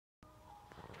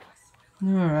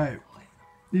Alright.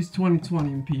 These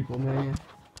 2020 people, man.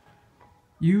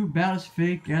 You about as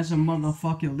fake as a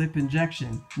motherfucking lip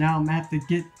injection. Now I'm at to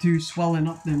get to swelling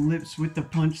up them lips with the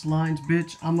punchlines,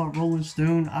 bitch. I'm a rolling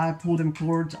stone. I pull them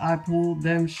chords. I pull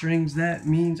them strings. That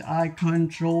means I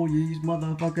control these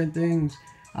motherfucking things.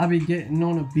 I be getting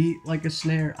on a beat like a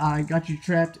snare. I got you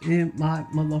trapped in my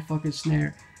motherfucking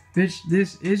snare. Bitch,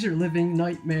 this is your living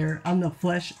nightmare. I'm the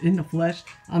flesh in the flesh.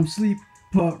 I'm sleep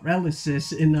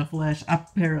paralysis in the flesh. I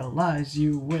paralyze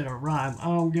you with a rhyme. I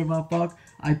don't give a fuck.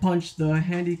 I punch the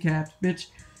handicapped, bitch.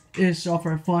 It's all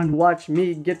for fun. Watch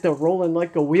me get the rolling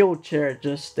like a wheelchair.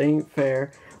 Just ain't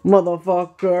fair.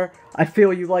 Motherfucker, I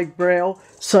feel you like Braille.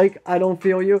 Psych, I don't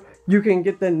feel you. You can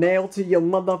get the nail to your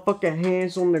motherfucking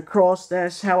hands on the cross.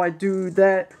 That's how I do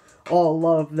that. All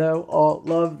love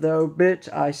though,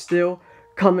 bitch. I still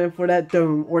coming for that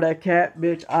dome or that cat,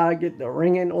 bitch. I get the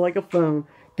ringing like a phone.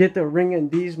 Get the ringing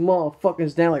these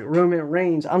motherfuckers down like Roman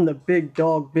Reigns. I'm the big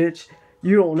dog, bitch.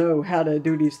 You don't know how to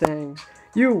do these things.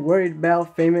 You worried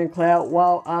about fame and clout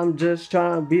while I'm just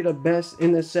trying to be the best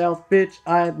in the South, bitch.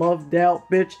 I love doubt,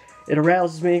 bitch. It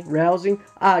arouses me, rousing.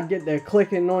 I get that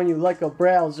clicking on you like a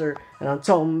browser. And I'm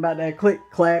talking about that click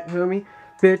clack, homie.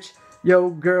 Bitch, yo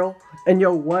girl and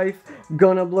your wife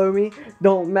gonna blow me.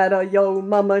 Don't matter, yo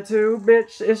mama too,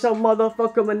 bitch. It's a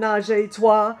motherfucker menage a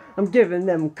trois. I'm giving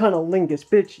them cunnilingus,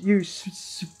 bitch. You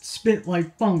spit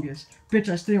like fungus. Bitch,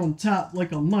 I stay on top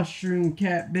like a mushroom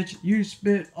cat, bitch. You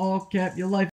spit all cap, your life